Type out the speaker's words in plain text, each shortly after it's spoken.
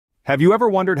Have you ever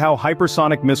wondered how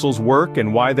hypersonic missiles work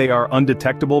and why they are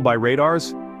undetectable by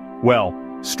radars? Well,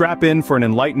 strap in for an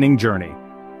enlightening journey.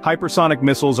 Hypersonic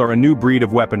missiles are a new breed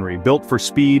of weaponry built for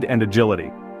speed and agility.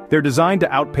 They're designed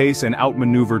to outpace and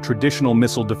outmaneuver traditional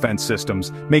missile defense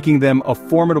systems, making them a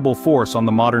formidable force on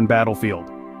the modern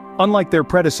battlefield. Unlike their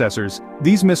predecessors,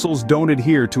 these missiles don't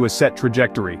adhere to a set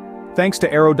trajectory. Thanks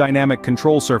to aerodynamic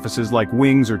control surfaces like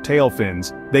wings or tail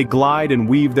fins, they glide and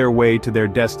weave their way to their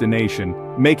destination,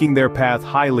 making their path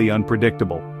highly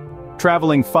unpredictable.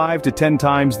 Traveling 5 to 10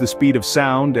 times the speed of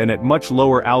sound and at much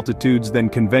lower altitudes than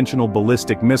conventional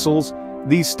ballistic missiles,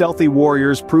 these stealthy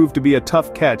warriors prove to be a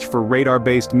tough catch for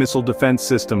radar-based missile defense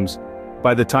systems.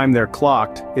 By the time they're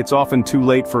clocked, it's often too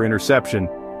late for interception.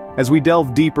 As we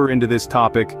delve deeper into this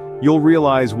topic, you'll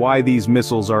realize why these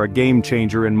missiles are a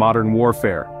game-changer in modern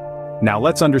warfare. Now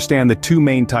let's understand the two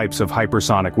main types of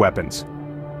hypersonic weapons.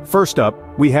 First up,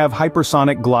 we have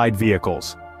hypersonic glide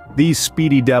vehicles. These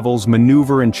speedy devils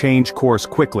maneuver and change course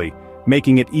quickly,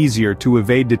 making it easier to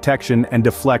evade detection and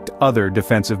deflect other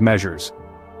defensive measures.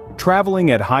 Traveling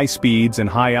at high speeds and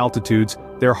high altitudes,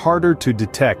 they're harder to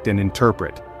detect and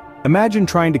interpret. Imagine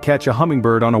trying to catch a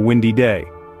hummingbird on a windy day.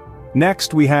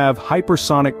 Next, we have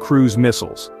hypersonic cruise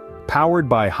missiles. Powered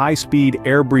by high-speed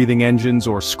air-breathing engines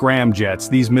or scramjets,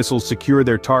 these missiles secure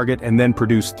their target and then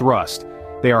produce thrust.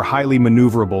 They are highly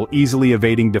maneuverable, easily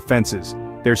evading defenses.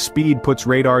 Their speed puts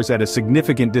radars at a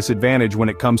significant disadvantage when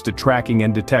it comes to tracking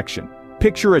and detection.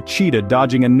 Picture a cheetah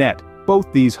dodging a net.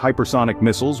 Both these hypersonic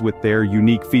missiles, with their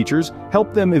unique features,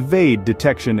 help them evade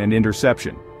detection and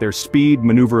interception. Their speed,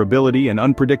 maneuverability, and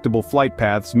unpredictable flight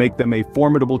paths make them a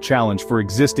formidable challenge for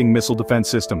existing missile defense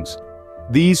systems.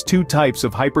 These two types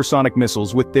of hypersonic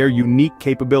missiles, with their unique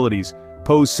capabilities,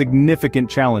 pose significant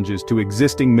challenges to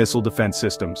existing missile defense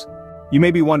systems. You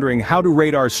may be wondering, how do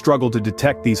radars struggle to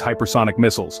detect these hypersonic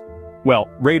missiles? Well,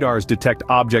 radars detect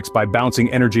objects by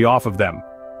bouncing energy off of them.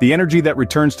 The energy that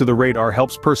returns to the radar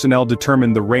helps personnel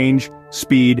determine the range,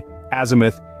 speed,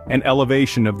 azimuth, and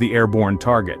elevation of the airborne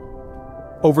target.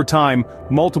 Over time,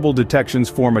 multiple detections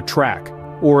form a track,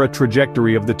 or a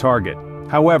trajectory of the target.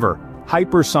 However,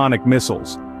 hypersonic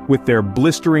missiles, with their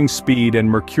blistering speed and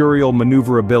mercurial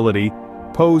maneuverability,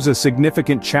 pose a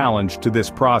significant challenge to this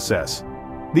process.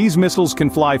 These missiles can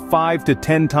fly 5 to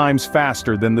 10 times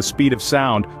faster than the speed of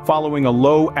sound, following a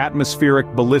low atmospheric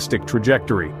ballistic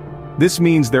trajectory. This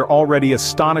means they're already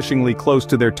astonishingly close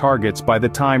to their targets by the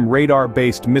time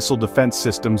radar-based missile defense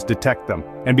systems detect them.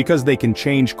 And because they can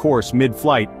change course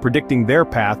mid-flight, predicting their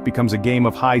path becomes a game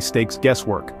of high-stakes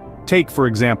guesswork. Take, for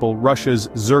example, Russia's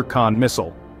Zircon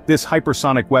missile. This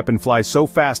hypersonic weapon flies so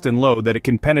fast and low that it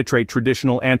can penetrate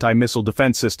traditional anti-missile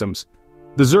defense systems.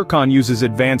 The Zircon uses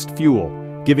advanced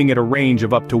fuel, giving it a range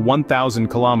of up to 1,000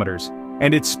 kilometers,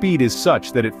 and its speed is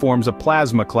such that it forms a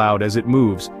plasma cloud as it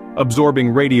moves,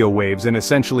 absorbing radio waves and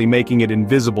essentially making it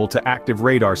invisible to active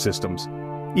radar systems.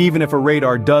 Even if a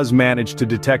radar does manage to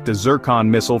detect a Zircon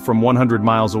missile from 100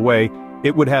 miles away,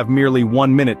 it would have merely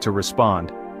 1 minute to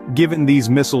respond. Given these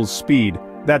missiles' speed,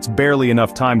 that's barely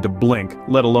enough time to blink,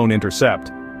 let alone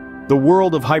intercept. The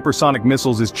world of hypersonic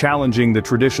missiles is challenging the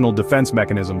traditional defense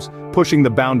mechanisms, pushing the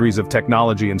boundaries of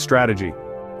technology and strategy.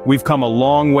 We've come a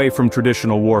long way from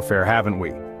traditional warfare, haven't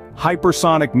we?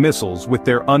 Hypersonic missiles, with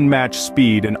their unmatched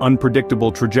speed and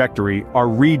unpredictable trajectory, are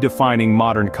redefining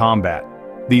modern combat.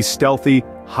 These stealthy,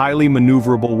 highly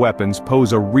maneuverable weapons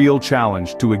pose a real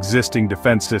challenge to existing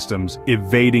defense systems,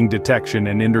 evading detection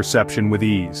and interception with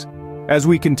ease. As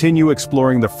we continue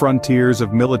exploring the frontiers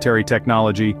of military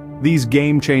technology, these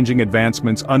game-changing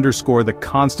advancements underscore the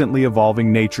constantly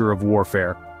evolving nature of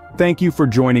warfare. Thank you for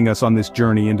joining us on this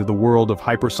journey into the world of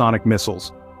hypersonic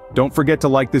missiles. Don't forget to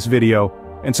like this video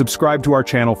and subscribe to our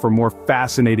channel for more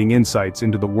fascinating insights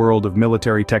into the world of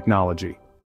military technology.